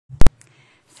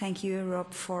Thank you,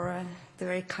 Rob, for the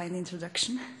very kind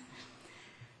introduction.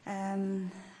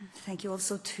 Thank you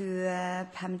also to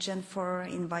PamGene for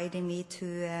inviting me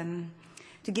to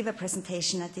give a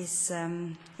presentation at this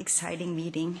exciting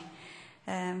meeting.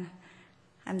 I'm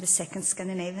the second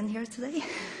Scandinavian here today,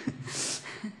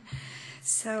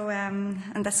 so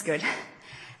and that's good.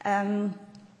 The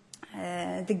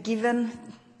given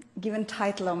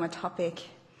title of my topic,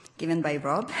 given by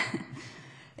Rob,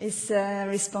 is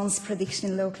response prediction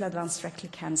in local advanced rectal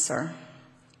cancer.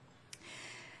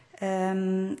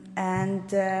 I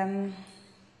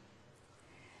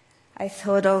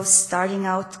thought of starting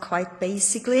out quite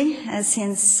basically,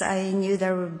 since I knew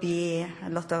there would be a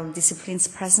lot of disciplines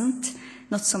present,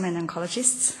 not so many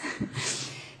oncologists.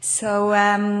 So,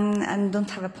 and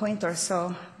don't have a pointer,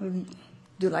 so we'll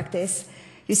do like this.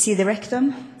 You see the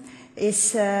rectum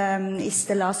is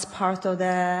the last part of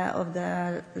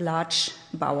the large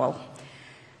bowel.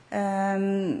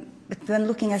 But when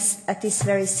looking at this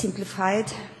very simplified,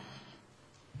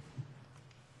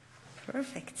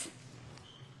 perfect.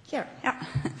 Here, yeah.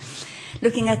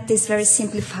 Looking at this very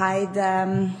simplified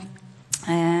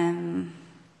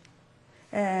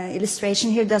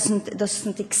illustration here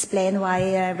doesn't explain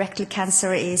why rectal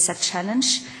cancer is a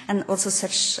challenge and also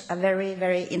such a very,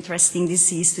 very interesting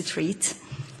disease to treat.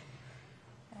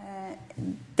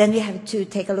 Then we have to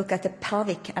take a look at the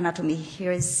pelvic anatomy.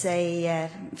 Here is a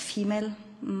female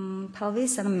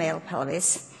pelvis and a male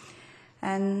pelvis.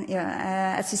 And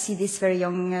as you see, this very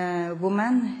young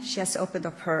woman, she has opened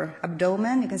up her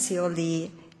abdomen. You can see all the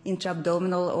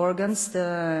intra-abdominal organs,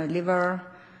 the liver,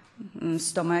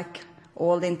 stomach,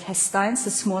 all the intestines,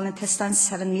 the small intestines,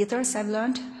 7 meters, I've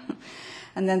learned.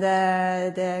 And then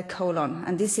the colon.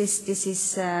 And this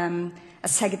is a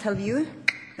sagittal view,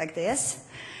 like this,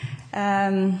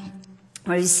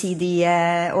 where you see the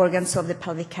organs of the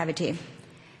pelvic cavity.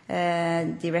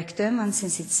 The rectum, and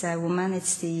since it's a woman,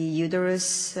 it's the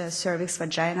uterus, cervix,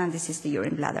 vagina, and this is the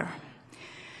urine bladder.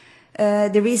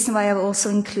 The reason why I've also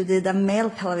included a male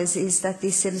pelvis is that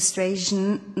this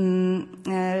illustration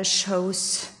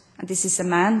shows, and this is a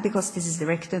man, because this is the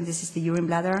rectum, this is the urine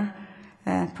bladder,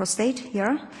 prostate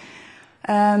here.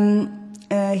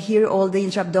 Here all the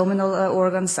intra-abdominal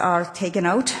organs are taken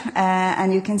out,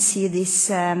 and you can see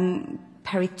this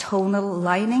peritoneal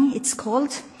lining, it's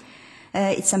called.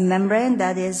 It's a membrane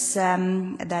that is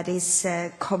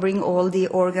covering all the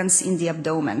organs in the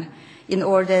abdomen in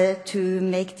order to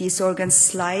make these organs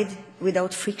slide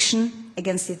without friction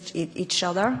against each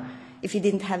other. If you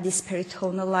didn't have this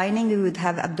peritoneal lining, you would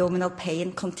have abdominal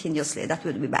pain continuously. That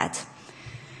would be bad.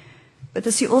 But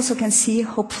as you also can see,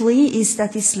 hopefully, is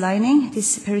that this lining,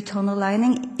 this peritoneal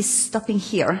lining, is stopping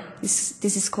here.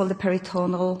 This is called the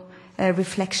peritoneal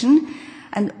reflection.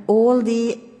 And all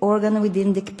the organs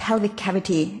within the pelvic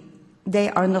cavity, they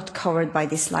are not covered by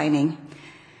this lining.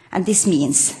 And this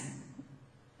means,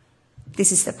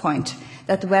 this is the point,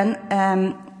 that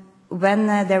when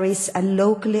there is a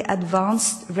locally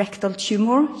advanced rectal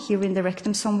tumor here in the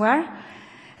rectum somewhere,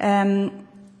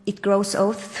 it grows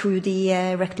out through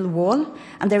the rectal wall,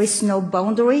 and there is no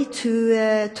boundary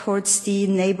towards the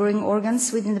neighboring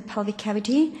organs within the pelvic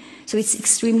cavity. So it's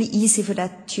extremely easy for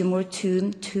that tumor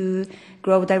to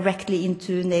grow directly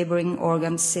into neighboring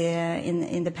organs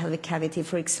in the pelvic cavity,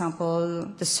 for example,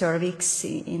 the cervix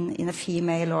in a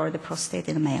female or the prostate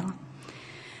in a male.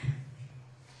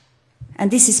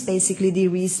 And this is basically the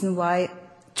reason why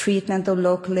treatment of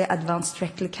locally advanced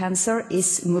rectal cancer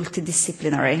is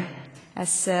multidisciplinary,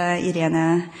 as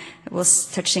Irene was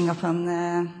touching upon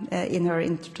in her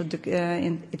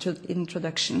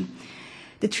introduction.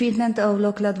 The treatment of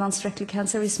locally advanced rectal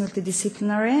cancer is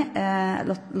multidisciplinary. A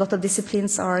lot of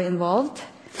disciplines are involved.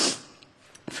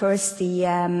 First,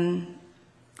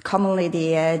 commonly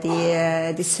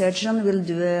the surgeon will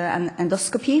do an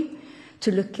endoscopy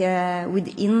to look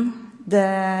within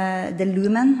the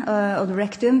lumen of the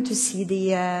rectum to see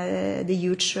the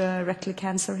huge rectal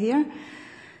cancer here.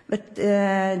 But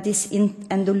this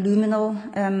endoluminal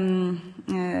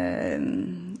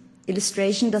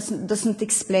illustration doesn't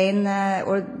explain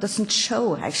or doesn't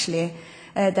show actually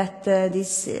that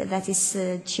this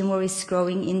tumor is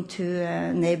growing into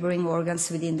neighboring organs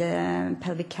within the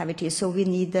pelvic cavity. So we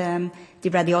need the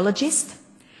radiologist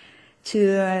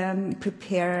to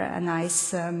prepare a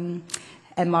nice pelvic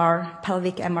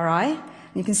MRI.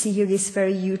 You can see here this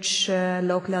very huge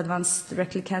locally advanced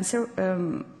rectal cancer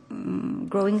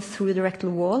growing through the rectal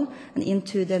wall and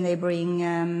into the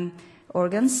neighboring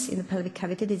organs in the pelvic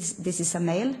cavity. This is a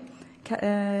male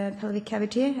pelvic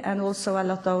cavity, and also a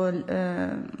lot of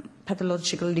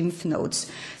pathological lymph nodes.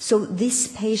 So this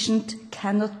patient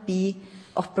cannot be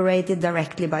operated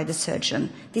directly by the surgeon.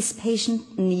 This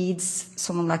patient needs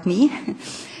someone like me,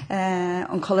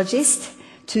 oncologist,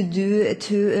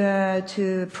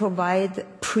 to provide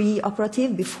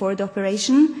pre-operative, before the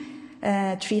operation,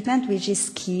 treatment, which is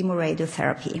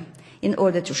chemoradiotherapy, in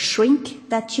order to shrink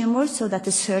that tumor so that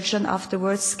the surgeon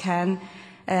afterwards can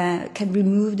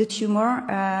remove the tumor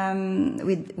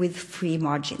with free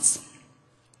margins.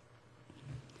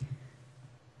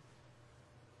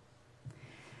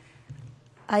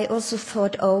 I also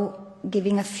thought of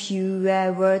giving a few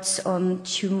words on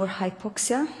tumor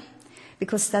hypoxia,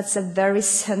 because that's a very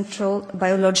central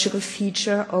biological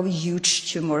feature of huge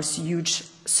tumors, huge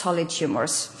solid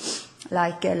tumors,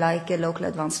 like a local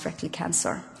advanced rectal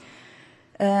cancer.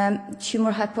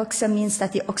 Tumor hypoxia means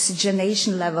that the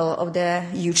oxygenation level of the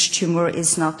huge tumor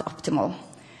is not optimal.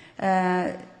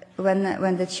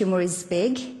 When the tumor is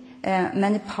big,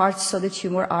 many parts of the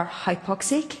tumor are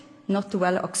hypoxic, not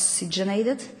well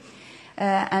oxygenated,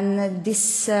 and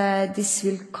this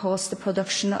will cause the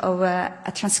production of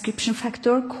a transcription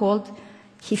factor called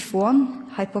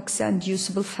HIF1,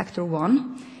 hypoxia-inducible factor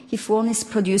 1. HIF1 is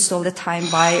produced all the time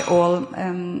by all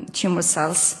tumor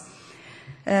cells,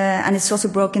 and it's also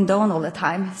broken down all the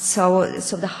time. So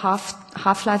the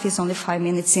half-life is only 5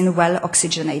 minutes in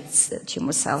well-oxygenated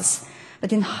tumor cells.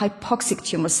 But in hypoxic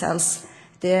tumor cells,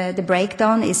 the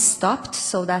breakdown is stopped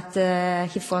so that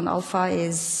HIF1 alpha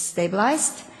is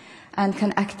stabilized and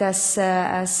can act as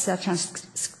a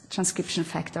transcription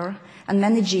factor. And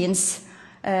many genes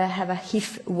have a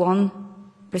HIF1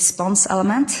 response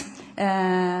element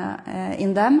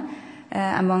in them.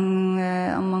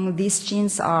 Among these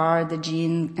genes are the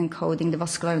gene encoding the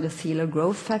vascular endothelial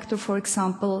growth factor, for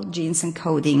example, genes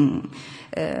encoding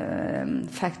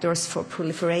factors for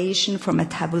proliferation, for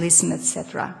metabolism,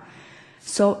 etc.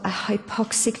 So a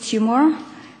hypoxic tumor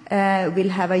will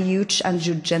have a huge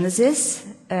angiogenesis.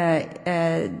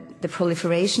 The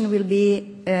proliferation will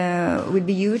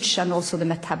be huge, and also the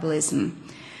metabolism.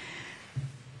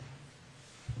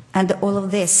 And all of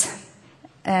this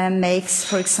makes,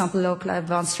 for example, local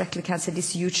advanced rectal cancer,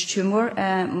 this huge tumor,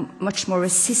 much more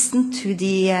resistant to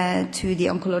the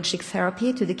oncologic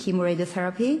therapy, to the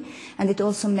chemoradiotherapy, and it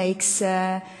also makes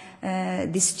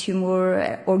this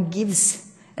tumor, or gives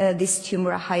this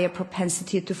tumor, a higher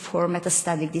propensity to form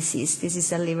metastatic disease. This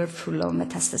is a liver full of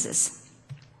metastasis.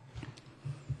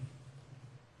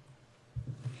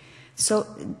 So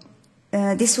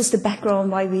this was the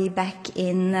background why we, back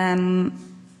in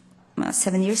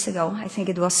 7 years ago, I think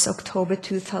it was October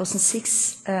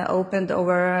 2006, opened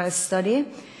our study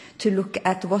to look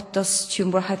at what does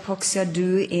tumor hypoxia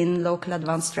do in local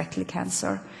advanced rectal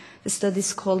cancer. The study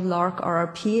is called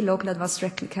LARC-RRP, Local Advanced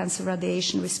Rectal Cancer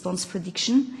Radiation Response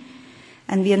Prediction.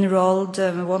 And we enrolled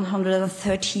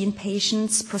 113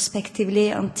 patients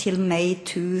prospectively until May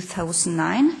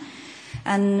 2009.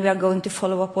 And we are going to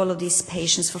follow up all of these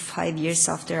patients for 5 years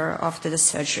after the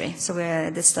surgery. So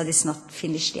the study is not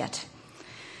finished yet.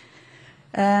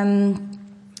 The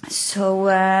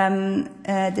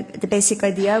basic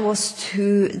idea was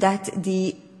that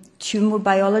the tumor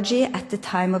biology at the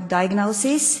time of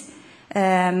diagnosis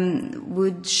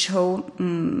would show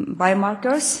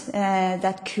biomarkers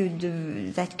that could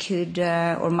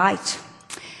or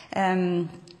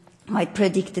might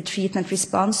predict the treatment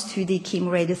response to the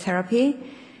chemoradiotherapy.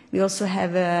 We also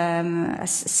have a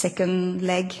second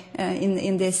leg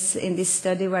in this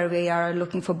study, where we are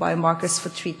looking for biomarkers for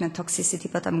treatment toxicity,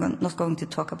 but I'm not going to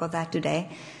talk about that today.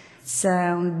 So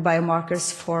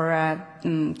biomarkers for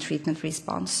treatment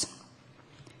response.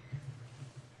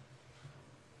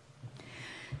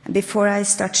 Before I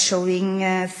start showing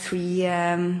three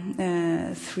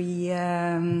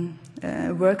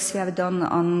works we have done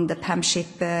on the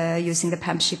PamChip, using the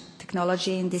PamChip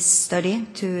technology in this study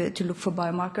to look for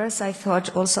biomarkers, I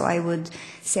thought also I would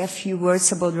say a few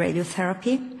words about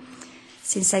radiotherapy,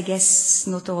 since I guess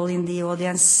not all in the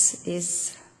audience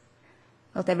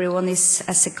not everyone is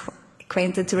as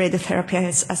acquainted to radiotherapy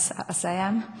as I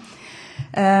am.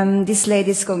 This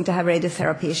lady is going to have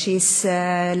radiotherapy. She's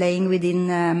laying within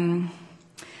a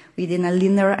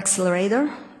linear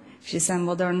accelerator, which is a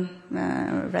modern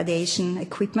radiation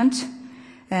equipment,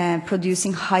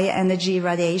 producing high energy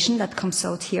radiation that comes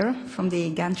out here from the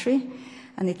gantry,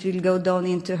 and it will go down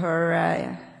into her,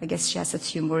 I guess she has a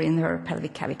tumor in her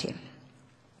pelvic cavity.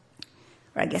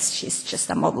 Or I guess she's just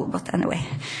a model, but anyway.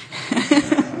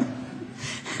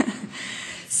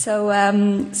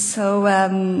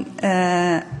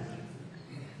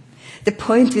 The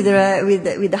point with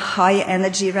the high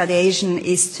energy radiation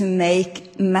is to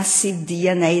make massive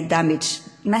DNA damage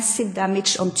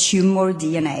on tumor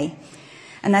DNA.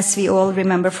 And as we all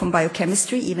remember from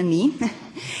biochemistry, even me,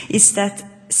 is that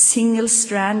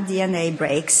single-strand DNA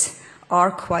breaks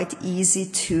are quite easy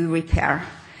to repair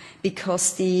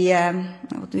because the,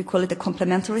 what do you call it, the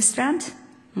complementary strand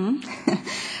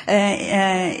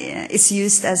is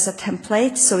used as a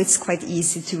template, so it's quite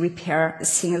easy to repair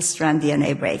single-strand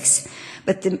DNA breaks.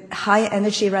 But the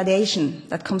high-energy radiation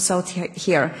that comes out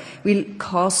here will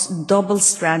cause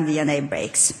double-strand DNA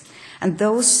breaks. And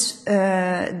those,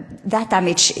 that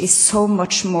damage is so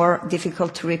much more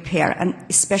difficult to repair, and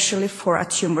especially for a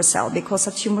tumor cell, because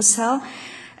a tumor cell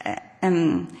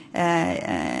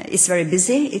is very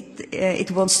busy.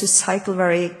 It wants to cycle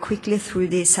very quickly through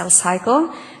the cell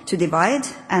cycle to divide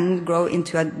and grow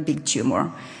into a big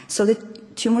tumor. So the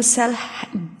tumor cell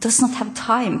does not have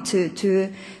time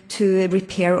to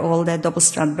repair all the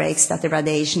double-strand breaks that the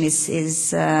radiation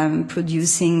is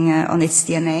producing on its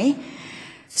DNA.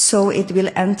 So it will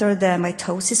enter the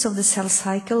mitosis of the cell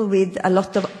cycle with a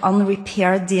lot of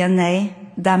unrepaired DNA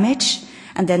damage,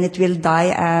 and then it will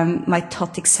die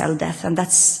mitotic cell death. And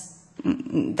that's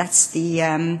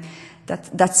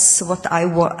what I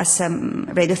as a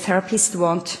radiotherapist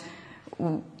want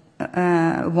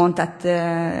that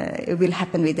it will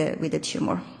happen with the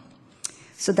tumor.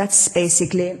 So that's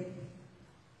basically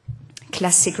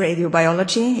classic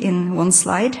radiobiology in one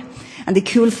slide. And the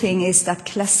cool thing is that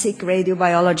classic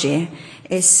radiobiology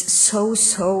is so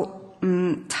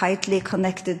tightly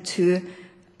connected to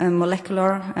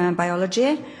molecular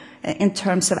biology in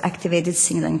terms of activated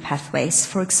signaling pathways.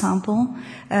 For example,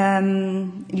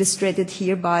 illustrated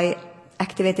here by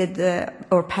activated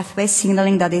or pathway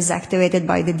signaling that is activated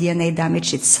by the DNA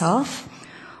damage itself,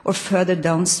 or further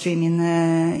downstream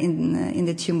in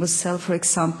the tumor cell, for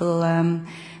example,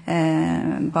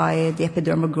 by the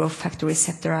epidermal growth factor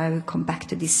receptor. I will come back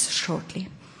to this shortly.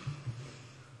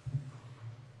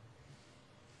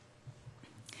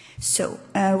 So,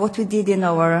 what we did in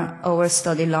our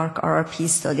study, LARC-RRP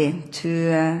study,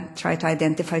 to try to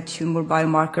identify tumor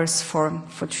biomarkers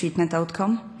for treatment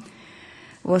outcome,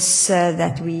 was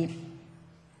that we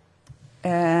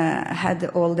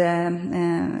had all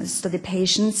the study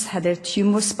patients had their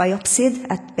tumors biopsied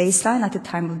at baseline at the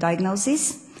time of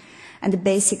diagnosis. And the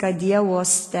basic idea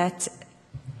was that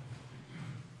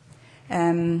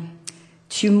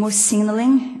tumor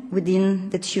signaling within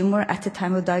the tumor at the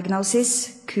time of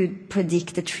diagnosis could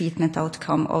predict the treatment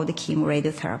outcome of the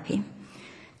chemoradiotherapy.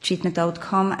 Treatment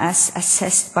outcome as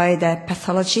assessed by the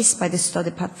pathologist, by the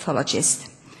study pathologist.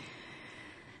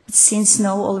 But since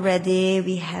now already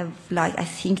we have, like, I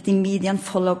think the median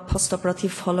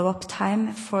postoperative follow-up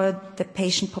time for the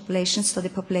patient population, study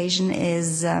population,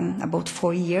 is about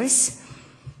 4 years.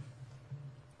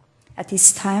 At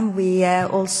this time, we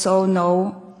also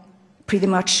know pretty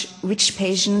much which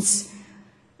patients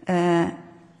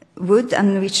would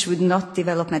and which would not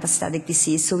develop metastatic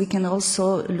disease. So we can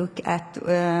also look at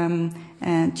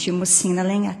tumor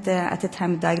signaling at the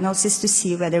time of diagnosis to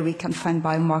see whether we can find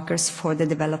biomarkers for the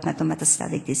development of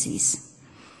metastatic disease.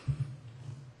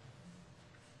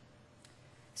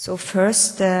 So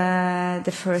first,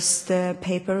 the first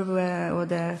paper or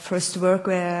the first work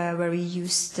where we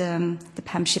used the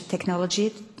PamGene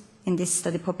technology in this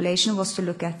study population was to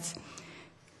look at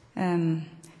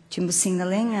tumor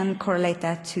signaling and correlate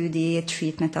that to the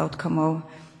treatment outcome of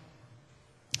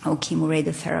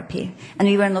chemoradiotherapy. And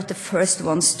we were not the first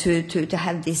ones to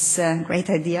have this great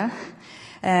idea.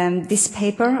 This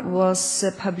paper was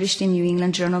published in New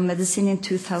England Journal of Medicine in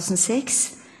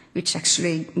 2006, which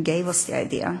actually gave us the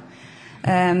idea.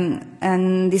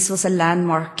 And this was a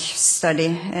landmark study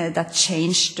that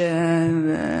changed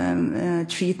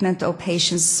treatment of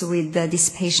patients with this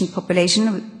patient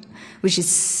population, which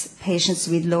is patients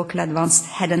with local advanced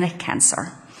head and neck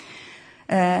cancer.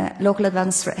 Local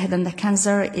advanced head and neck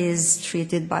cancer is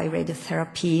treated by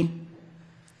radiotherapy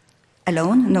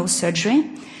alone, no surgery.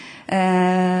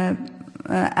 And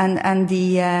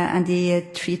the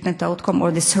treatment outcome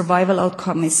or the survival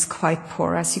outcome is quite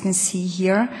poor. As you can see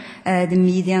here, the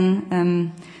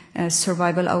median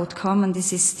survival outcome, and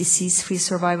this is disease-free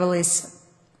survival, is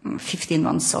 15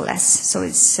 months or less. So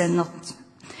it's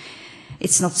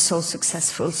not so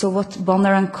successful. So what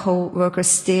Bonner and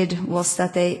co-workers did was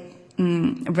that they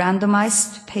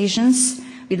randomized patients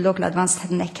with local advanced head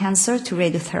and neck cancer to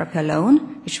radiotherapy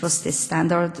alone, which was the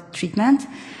standard treatment,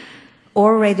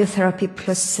 or radiotherapy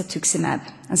plus cetuximab.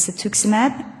 And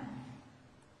cetuximab,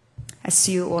 as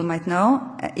you all might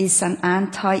know, is an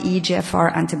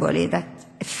anti-EGFR antibody that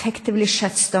effectively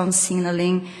shuts down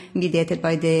signaling mediated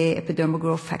by the epidermal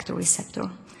growth factor receptor.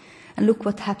 And look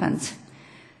what happened.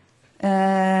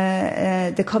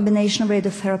 the combination of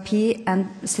radiotherapy and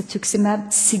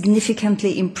cetuximab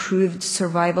significantly improved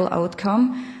survival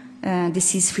outcome,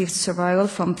 disease-free survival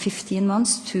from 15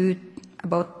 months to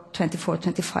about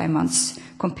 24-25 months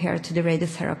compared to the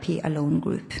radiotherapy alone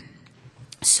group.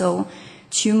 So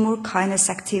tumor kinase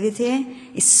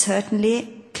activity is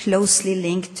certainly closely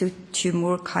linked to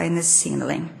tumor kinase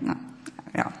signaling. No,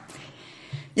 yeah.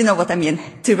 You know what I mean,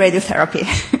 to radiotherapy.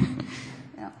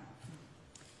 Yeah.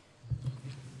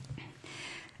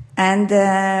 And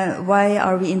why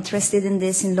are we interested in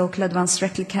this in local advanced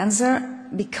rectal cancer?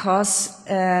 Because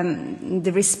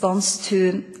the response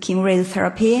to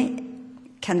chemoradiotherapy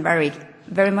can vary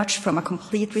very much from a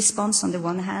complete response on the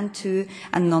one hand to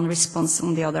a non-response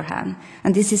on the other hand.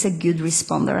 And this is a good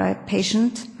responder, a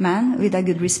patient man with a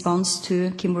good response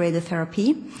to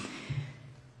chemoradiotherapy.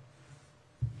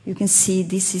 You can see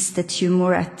this is the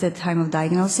tumor at the time of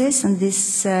diagnosis, and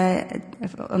this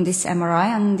on this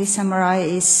MRI, and this MRI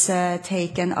is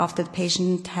taken after the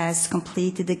patient has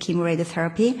completed the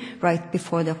chemoradiotherapy right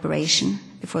before the operation,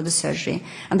 before the surgery,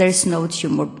 and there is no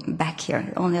tumor back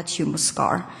here, only a tumor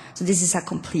scar. So this is a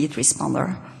complete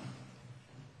responder,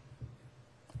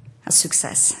 a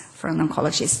success for an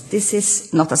oncologist. This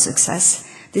is not a success.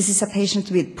 This is a patient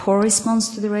with poor response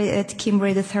to the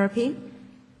chemoradiotherapy.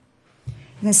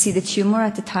 You can see the tumor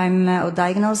at the time of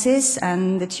diagnosis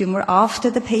and the tumor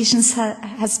after the patient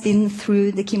has been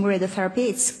through the chemoradiotherapy.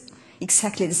 It's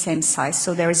exactly the same size,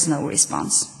 so there is no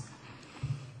response.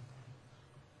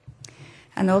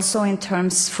 And also in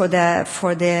terms for the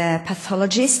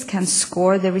pathologist can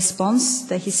score the response,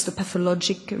 the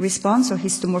histopathologic response or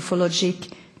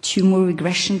histomorphologic tumor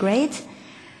regression grade.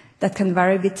 That can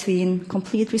vary between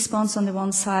complete response on the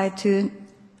one side to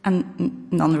a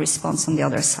non-response on the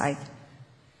other side.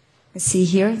 You see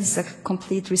here, this is a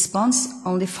complete response,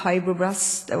 only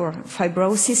fibroblast or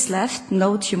fibrosis left,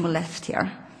 no tumor left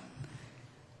here.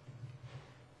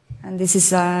 And this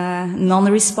is a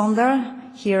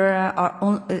non-responder. Here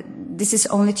this is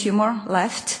only tumor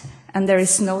left, and there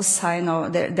is no sign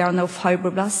of, there are no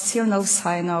fibroblasts here, no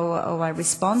sign of a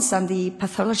response, and the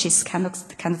pathologist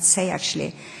cannot say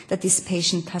actually that this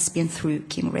patient has been through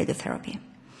chemoradiotherapy.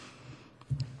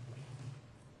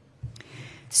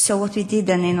 So what we did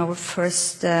then in our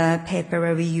first paper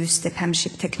where we used the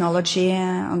PamGene technology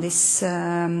on this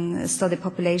study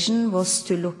population was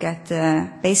to look at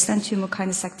baseline tumor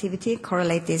kinase activity,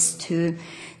 correlate this to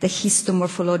the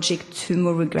histomorphologic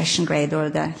tumor regression grade or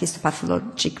the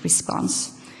histopathologic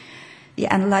response. We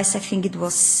analyzed, I think it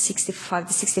was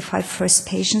 65 first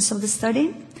patients of the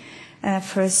study.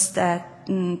 First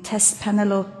test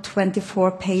panel of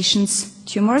 24 patients'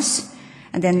 tumors.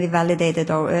 And then we validated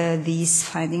these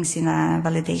findings in a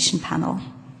validation panel.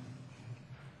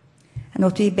 And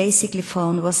what we basically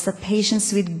found was that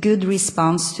patients with good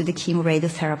response to the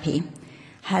chemoradiotherapy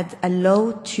had a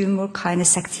low tumor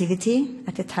kinase activity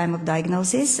at the time of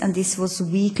diagnosis, and this was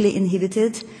weakly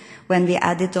inhibited when we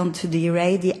added onto the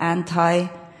array the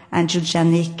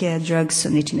anti-angiogenic drug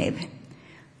sunitinib,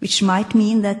 which might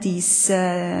mean that these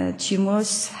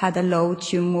tumors had a low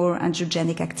tumor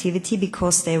angiogenic activity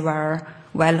because they were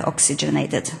well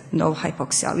oxygenated, no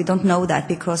hypoxia. We don't know that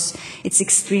because it's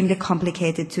extremely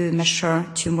complicated to measure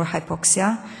tumor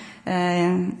hypoxia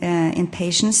in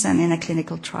patients and in a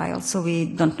clinical trial. So we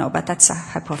don't know, but that's a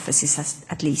hypothesis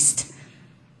at least.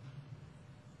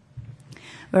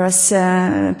 Whereas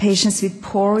patients with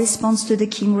poor response to the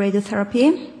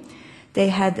chemoradiotherapy, they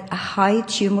had a high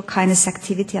tumor kinase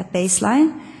activity at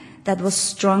baseline that was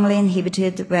strongly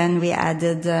inhibited when we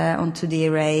added onto the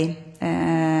array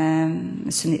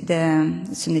the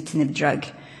sunitinib drug,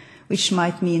 which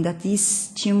might mean that these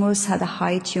tumors had a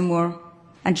high tumor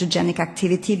angiogenic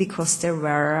activity because they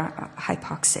were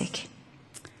hypoxic.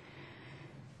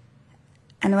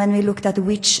 And when we looked at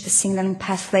which signaling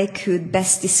pathway could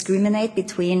best discriminate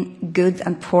between good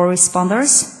and poor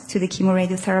responders to the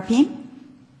chemoradiotherapy,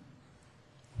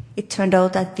 it turned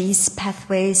out that these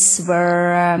pathways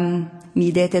were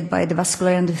mediated by the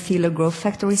vascular endothelial growth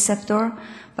factor receptor,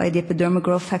 by the epidermal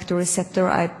growth factor receptor,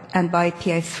 and by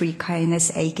PI3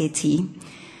 kinase AKT.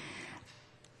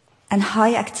 And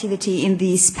high activity in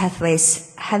these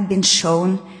pathways have been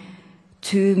shown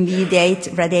to mediate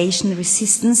radiation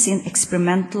resistance in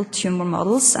experimental tumor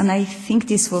models, and I think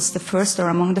this was the first or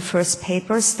among the first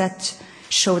papers that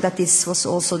show that this was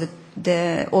also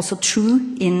also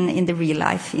true in the real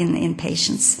life in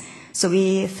patients. So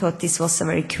we thought this was a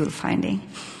very cool finding.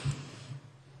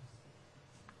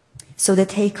 So the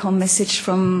take-home message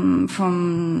from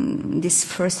this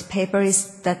first paper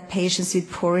is that patients with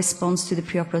poor response to the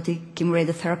preoperative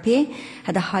chemoradiotherapy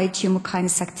had a high tumor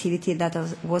kinase activity that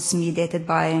was mediated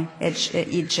by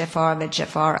EGFR,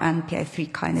 VEGFR, and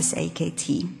PI3 kinase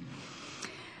AKT.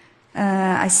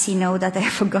 I see now that I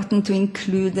have forgotten to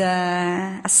include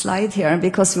a slide here,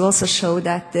 because we also show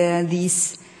that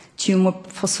these tumor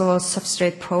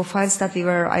phosphosubstrate profiles that we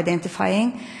were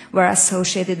identifying were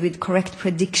associated with correct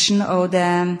prediction of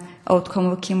the outcome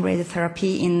of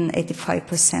chemoradiotherapy in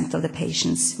 85% of the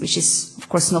patients, which is, of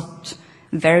course, not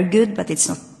very good, but it's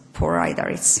not poor either.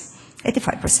 It's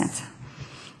 85%.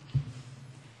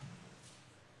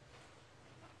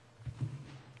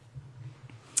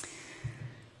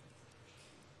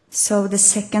 So the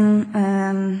second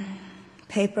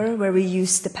paper where we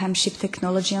used the PamGene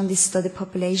technology on this study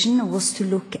population was to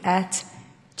look at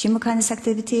tumor kinase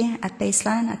activity at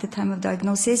baseline at the time of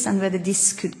diagnosis, and whether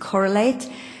this could correlate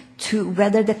to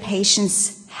whether the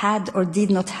patients had or did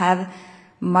not have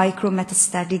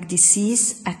micrometastatic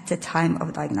disease at the time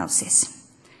of diagnosis.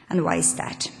 And why is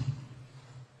that?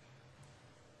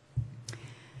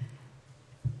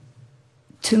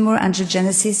 Tumor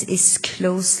angiogenesis is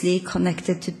closely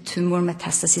connected to tumor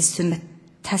metastasis, to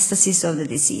metastasis of the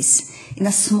disease. In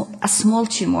a small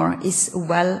tumor is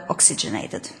well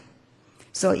oxygenated.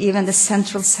 So even the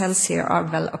central cells here are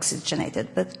well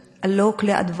oxygenated, but a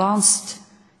locally advanced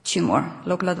tumor,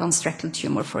 local advanced rectal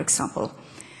tumor, for example,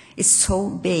 is so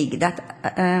big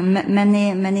that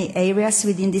many areas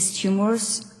within this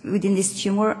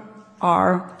tumor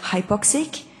are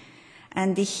hypoxic,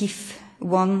 and the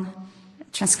HIF-1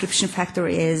 transcription factor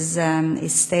is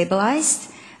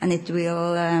stabilized, and it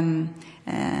will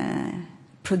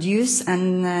produce,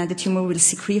 and the tumor will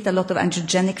secrete a lot of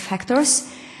angiogenic factors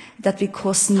that will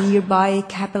cause nearby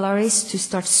capillaries to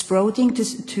start sprouting,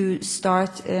 to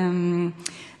start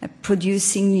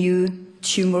producing new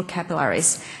tumor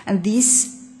capillaries. And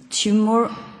these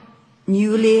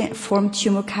newly formed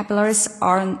tumor capillaries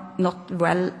are not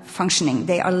well functioning.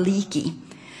 They are leaky.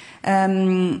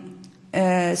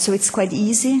 So it's quite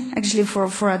easy, actually,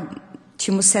 for a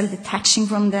tumor cell detaching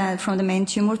from the main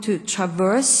tumor to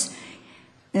traverse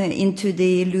into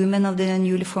the lumen of the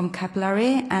newly formed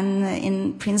capillary, and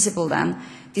in principle then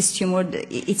this tumor,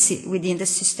 it's within the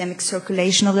systemic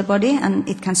circulation of the body, and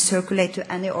it can circulate to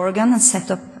any organ and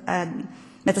set up a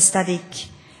metastatic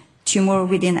tumor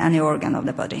within any organ of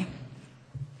the body.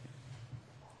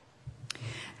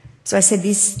 So I said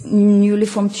these newly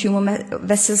formed tumor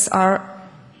vessels are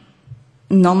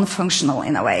non-functional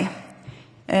in a way.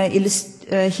 Here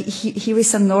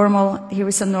is a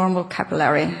normal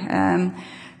capillary.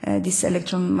 This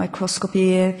electron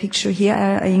microscopy picture here,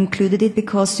 I included it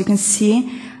because you can see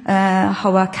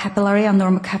how a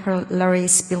normal capillary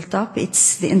is built up.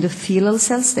 It's the endothelial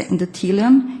cells, the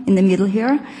endothelium in the middle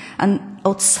here, and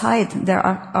outside there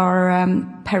are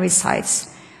pericytes,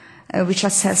 which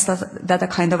are cells that are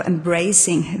kind of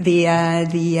embracing the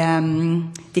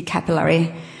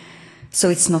capillary, so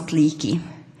it's not leaky.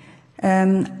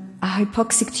 A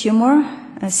hypoxic tumor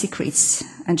secretes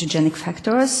angiogenic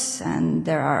factors, and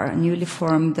there are newly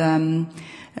formed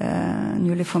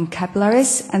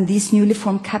capillaries, and these newly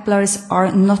formed capillaries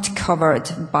are not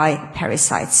covered by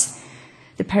pericytes.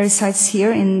 The pericytes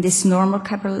here in this normal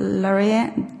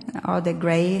capillary are the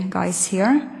gray guys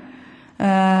here.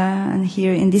 And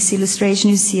here in this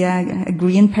illustration you see a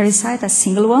green pericyte, a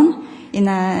single one, in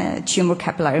a tumor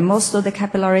capillary. Most of the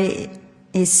capillary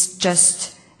is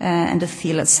just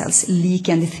endothelial cells,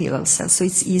 leaky endothelial cells. So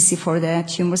it's easy for the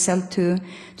tumor cell to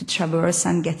traverse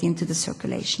and get into the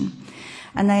circulation.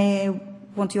 And I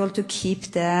want you all to keep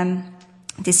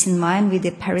this in mind with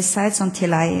the pericytes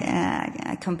until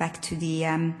I come back to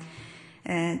the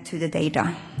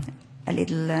data a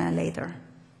little later.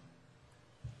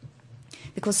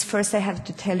 Because first I have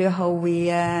to tell you how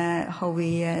we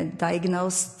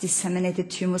diagnose disseminated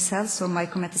tumor cells or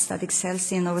micrometastatic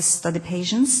cells in our study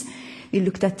patients. We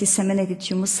looked at disseminated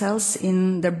tumor cells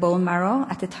in their bone marrow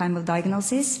at the time of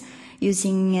diagnosis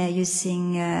using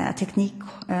a technique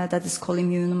that is called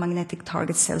immunomagnetic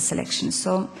target cell selection.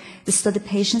 So the study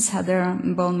patients had their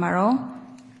bone marrow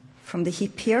from the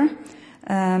hip here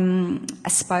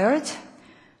aspired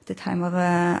at the time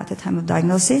of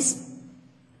diagnosis.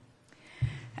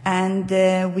 And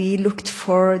we looked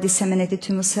for disseminated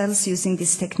tumor cells using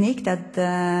this technique that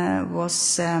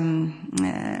was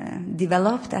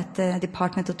developed at the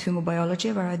Department of Tumor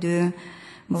Biology, where I do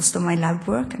most of my lab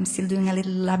work. I'm still doing a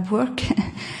little lab work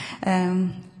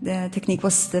The technique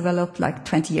was developed like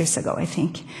 20 years ago, I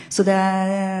think. So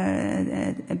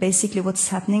basically what's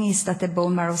happening is that the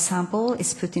bone marrow sample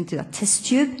is put into a test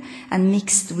tube and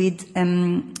mixed with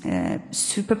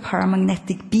super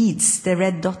paramagnetic beads, the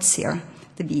red dots here,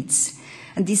 the beads.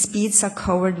 And these beads are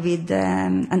covered with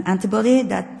an antibody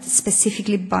that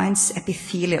specifically binds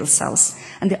epithelial cells.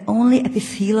 And the only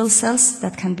epithelial cells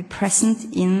that can be present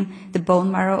in the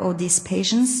bone marrow of these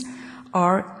patients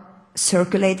are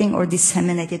circulating or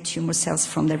disseminated tumor cells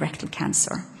from the rectal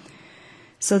cancer.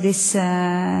 So this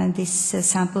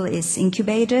sample is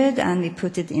incubated, and we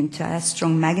put it into a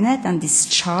strong magnet and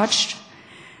discharged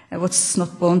what's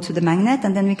not bound to the magnet,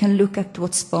 and then we can look at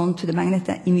what's bound to the magnet,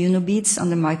 the immunobeads on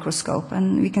the microscope.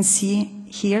 And we can see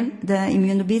here the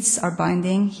immunobeads are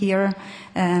binding here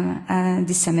and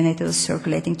disseminated or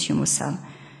circulating tumor cell.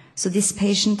 So this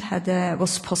patient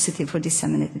was positive for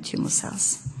disseminated tumor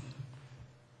cells.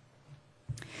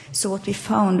 So what we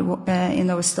found in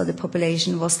our study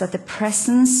population was that the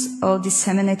presence of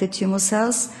disseminated tumor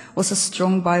cells was a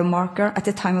strong biomarker, at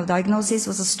the time of diagnosis,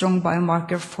 was a strong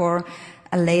biomarker for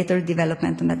a later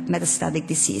development of metastatic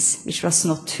disease, which was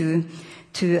not too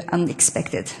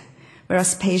unexpected.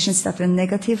 Whereas patients that were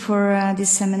negative for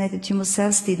disseminated tumor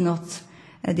cells did not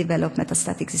develop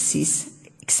metastatic disease,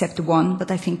 except one,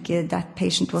 but I think that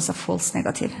patient was a false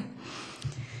negative.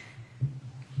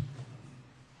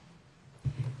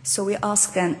 So we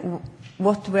asked then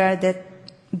what were the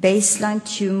baseline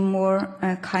tumor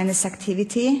kinase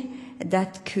activity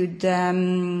that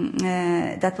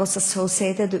was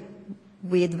associated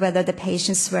with whether the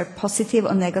patients were positive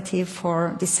or negative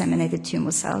for disseminated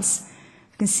tumor cells.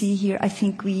 You can see here, I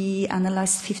think we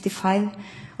analyzed 55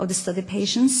 of the study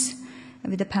patients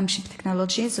with the PamGene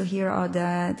technology. So here are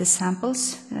the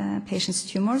samples, patients'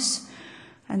 tumors,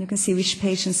 and you can see which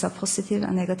patients are positive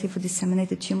and negative for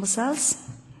disseminated tumor cells.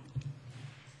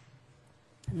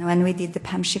 When we did the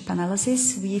PamGene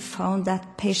analysis, we found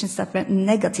that patients that were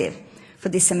negative for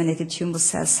disseminated tumor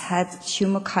cells had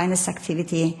tumor kinase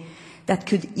activity that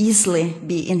could easily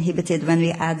be inhibited when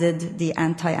we added the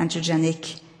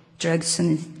anti-angiogenic drug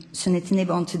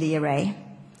sunitinib onto the array,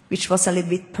 which was a little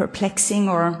bit perplexing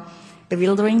or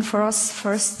bewildering for us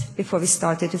first before we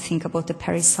started to think about the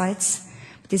pericytes.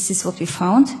 But this is what we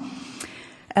found.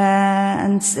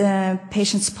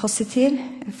 Patients positive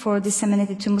for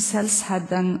disseminated tumor cells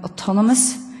had an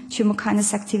autonomous tumor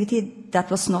kinase activity that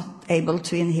was not able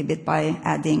to inhibit by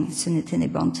adding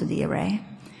sunitinib onto the array.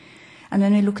 And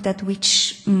when we looked at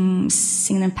which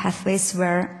signaling pathways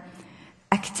were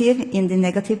active in the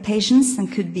negative patients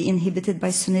and could be inhibited by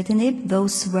sunitinib,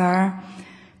 those were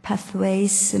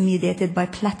pathways mediated by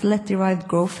platelet-derived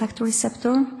growth factor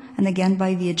receptor, and again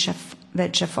by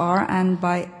VEGFR and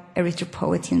by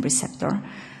erythropoietin receptor.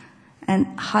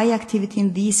 And high activity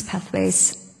in these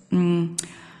pathways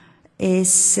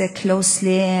is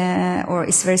closely or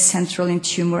is very central in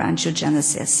tumor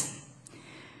angiogenesis.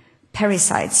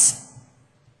 Pericytes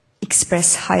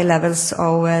express high levels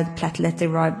of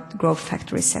platelet-derived growth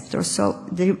factor receptor. So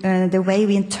the way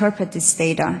we interpret this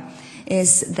data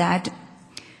is that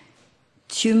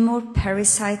tumor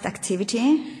pericyte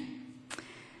activity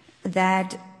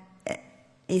that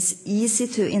is easy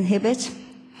to inhibit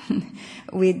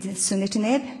with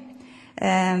sunitinib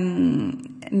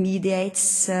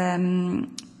mediates a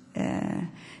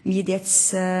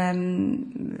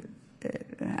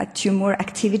tumor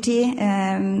activity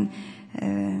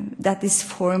that is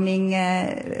forming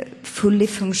fully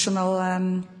functional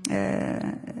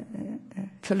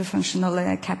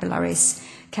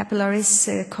capillaries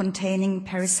containing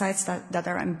pericytes that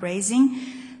are embracing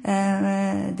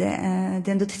the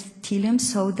endothelium,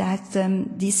 so that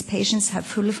these patients have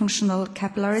fully functional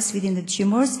capillaries within the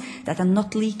tumors that are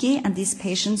not leaky, and these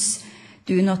patients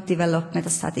do not develop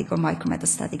metastatic or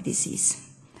micrometastatic disease.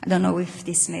 I don't know if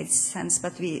this made sense,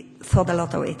 but we thought a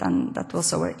lot of it, and that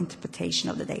was our interpretation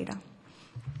of the data.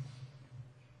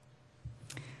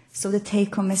 So the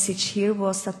take-home message here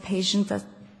was that patients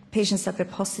that were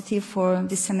positive for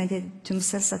disseminated tumor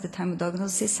cells at the time of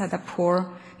diagnosis had a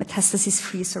poor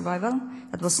metastasis-free survival.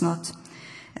 That was not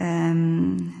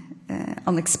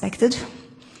unexpected.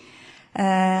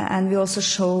 And we also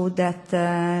showed that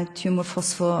tumor the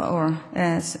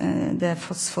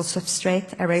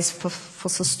phosphosubstrate arrays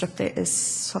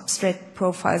substrate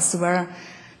profiles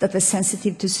that were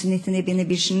sensitive to sunitinib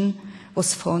inhibition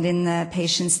was found in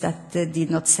patients that did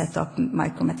not set up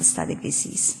micrometastatic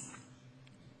disease.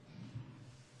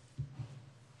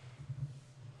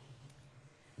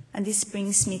 And this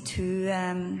brings me to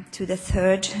the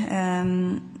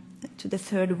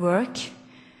third work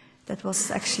that was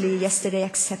actually yesterday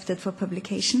accepted for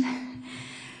publication.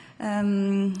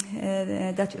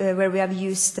 where we have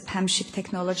used the PamGene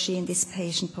technology in this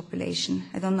patient population.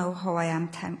 I don't know how I am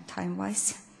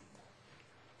time-wise.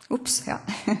 Oops, yeah.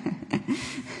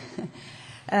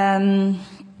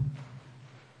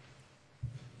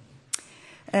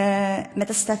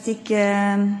 Metastatic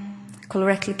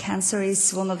colorectal cancer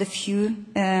is one of the few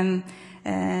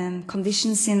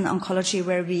conditions in oncology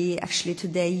where we actually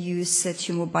today use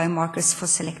tumor biomarkers for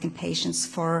selecting patients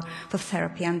for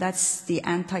therapy, and that's the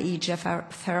anti-EGFR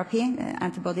therapy,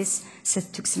 antibodies,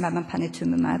 cetuximab and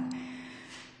panitumumab,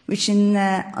 which in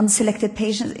unselected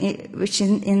patients,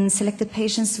 in selected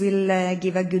patients will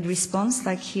give a good response,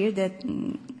 like here, that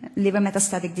liver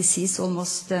metastatic disease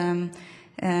almost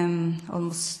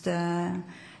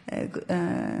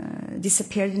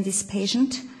disappeared in this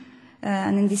patient.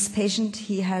 And in this patient,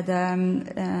 he had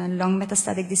lung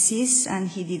metastatic disease, and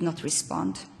he did not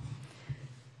respond.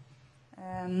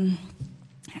 The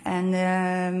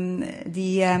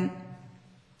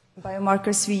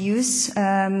biomarkers we use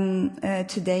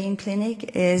today in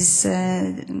clinic is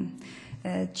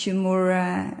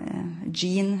tumor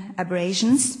gene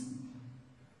aberrations.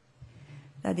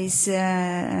 That is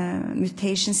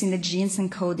mutations in the genes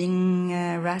encoding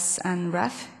RAS and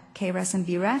RAF, KRAS and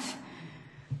BRAF.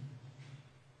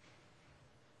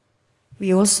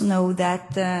 We also know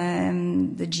that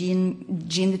the gene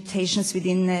mutations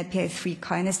within PI3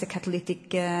 kinase, the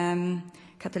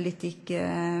catalytic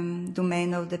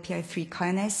domain of the PI3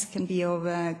 kinase,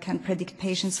 can predict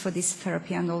patients for this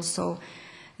therapy, and also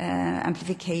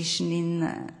amplification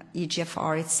in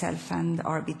EGFR itself and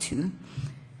RB2.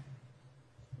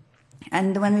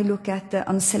 And when we look at the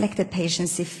unselected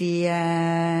patients, if we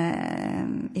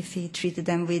treated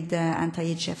them with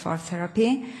anti-EGFR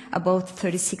therapy, about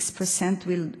 36%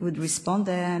 would respond,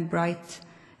 the bright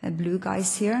blue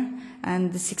guys here,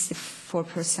 and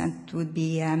 64% would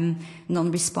be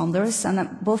non-responders.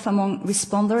 And both among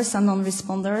responders and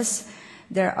non-responders,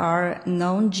 there are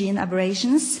known gene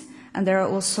aberrations, and there are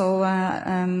also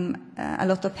a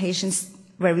lot of patients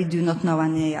where we do not know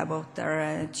any about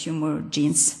their tumor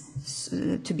genes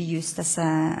to be used as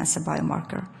a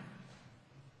biomarker.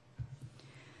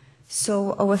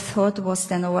 So our thought was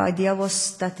then, our idea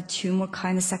was that the tumor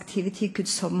kinase activity could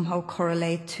somehow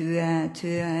correlate to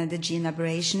the gene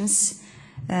aberrations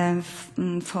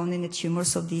found in the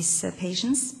tumors of these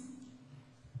patients.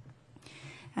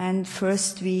 And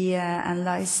first we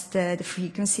analyzed the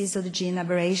frequencies of the gene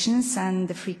aberrations, and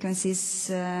the frequencies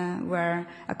were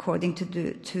according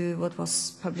to what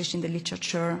was published in the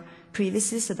literature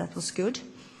previously, so that was good.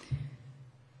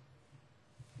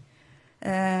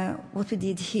 What we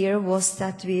did here was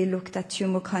that we looked at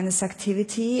tumor kinase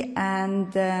activity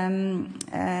and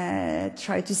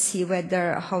tried to see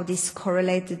how this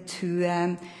correlated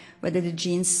to whether the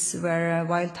genes were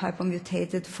wild type or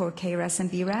mutated for KRAS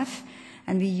and BRAF.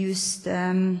 And we used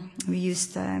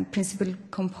principal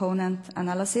component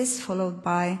analysis followed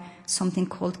by something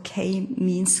called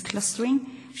K-means clustering,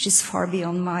 which is far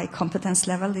beyond my competence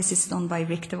level. This is done by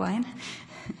Rick Devine.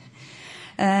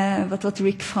 But what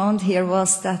Rick found here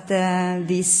was that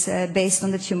based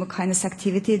on the tumor kinase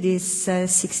activity, these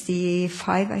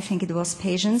 65, I think it was,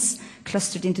 patients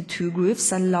clustered into two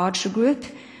groups, a larger group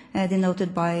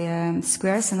denoted by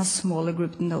squares and a smaller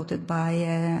group denoted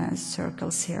by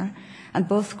circles here. And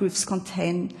both groups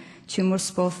contain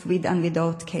tumors both with and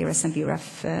without KRAS and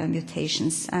BRAF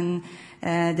mutations. And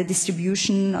the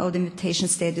distribution of the mutation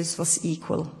status was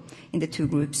equal in the two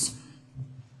groups.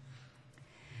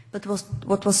 But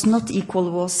what was not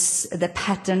equal was the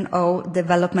pattern of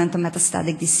development of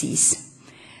metastatic disease.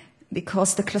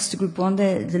 Because the cluster group 1,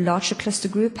 the larger cluster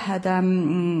group, had a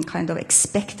kind of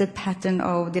expected pattern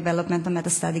of development of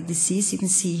metastatic disease. You can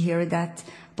see here that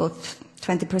about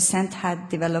 20% had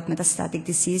developed metastatic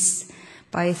disease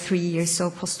by 3 years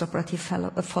of postoperative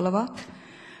follow-up,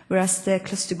 whereas the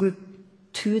cluster group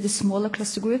 2, the smaller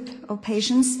cluster group of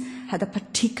patients, had a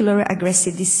particular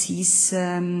aggressive disease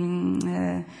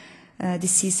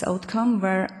outcome,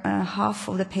 where half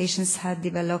of the patients had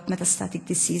developed metastatic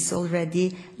disease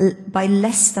already by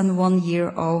less than 1 year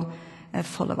of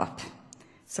follow-up.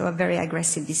 So a very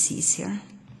aggressive disease here.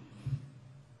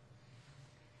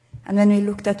 And when we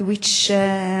looked at which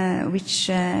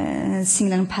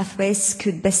signaling pathways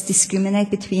could best discriminate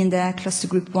between the cluster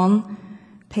group 1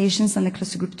 patients and the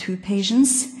cluster group 2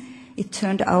 patients, it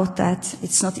turned out that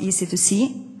it's not easy to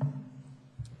see.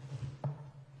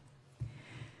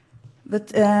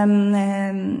 But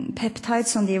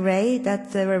peptides on the array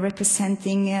that were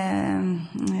representing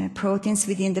proteins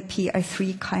within the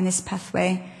PI3 kinase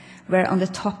pathway were on the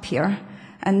top here.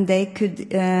 And they could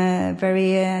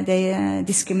they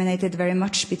discriminated very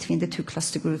much between the two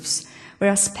cluster groups,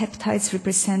 whereas peptides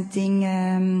representing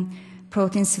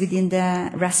proteins within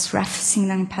the RAS-RAF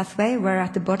signaling pathway were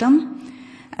at the bottom,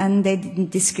 and they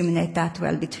didn't discriminate that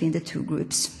well between the two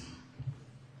groups.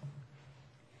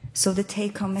 So the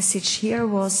take-home message here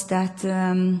was that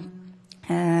the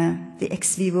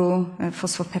ex vivo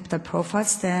phosphopeptide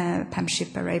profiles, the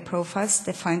PamGene array profiles,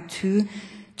 they find two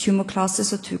tumor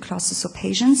classes or two classes of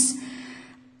patients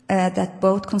that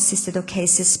both consisted of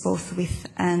cases both with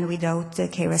and without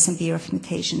KRAS and BRAF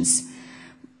mutations.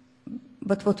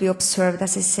 But what we observed,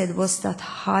 as I said, was that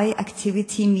high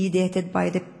activity mediated by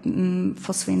the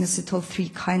phosphoinositol 3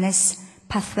 kinase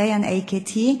pathway and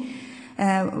AKT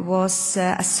was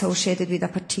associated with a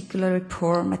particularly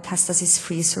poor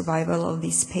metastasis-free survival of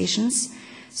these patients.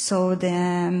 So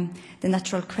the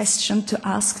natural question to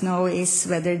ask now is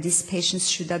whether these patients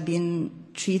should have been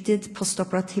treated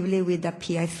postoperatively with a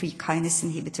PI3 kinase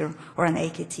inhibitor or an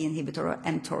AKT inhibitor or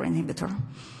mTOR inhibitor.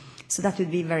 So that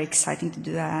would be very exciting to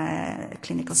do a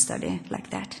clinical study like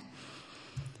that.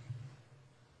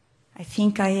 I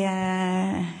think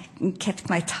I kept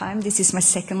my time. This is my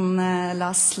second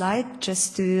last slide,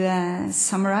 just to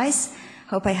summarize.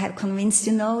 Hope I have convinced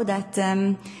you now that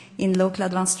in local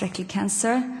advanced rectal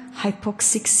cancer,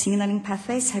 hypoxic signaling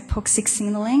pathways, hypoxic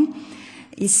signaling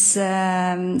is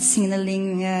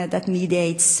signaling that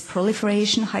mediates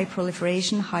proliferation, high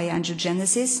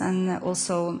angiogenesis, and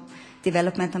also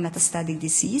development of metastatic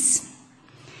disease,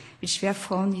 which we have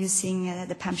found using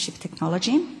the PamGene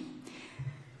technology.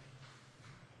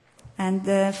 And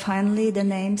finally, the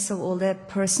names of all the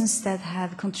persons that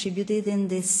have contributed in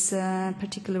this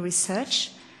particular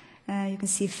research. You can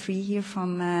see 3 here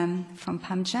from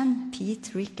PamGene,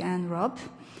 Pete, Rick, and Rob.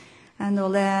 And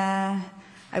all the,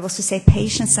 I was to say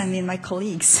patients, I mean my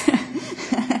colleagues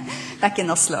back in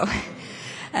Oslo.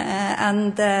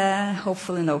 And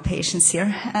hopefully no patients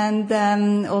here.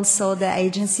 And also the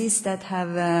agencies that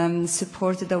have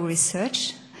supported our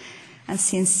research. And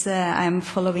since I'm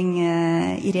following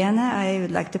Irene, I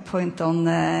would like to point on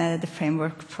the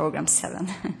Framework Program 7.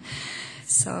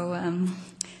 So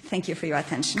thank you for your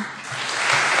attention.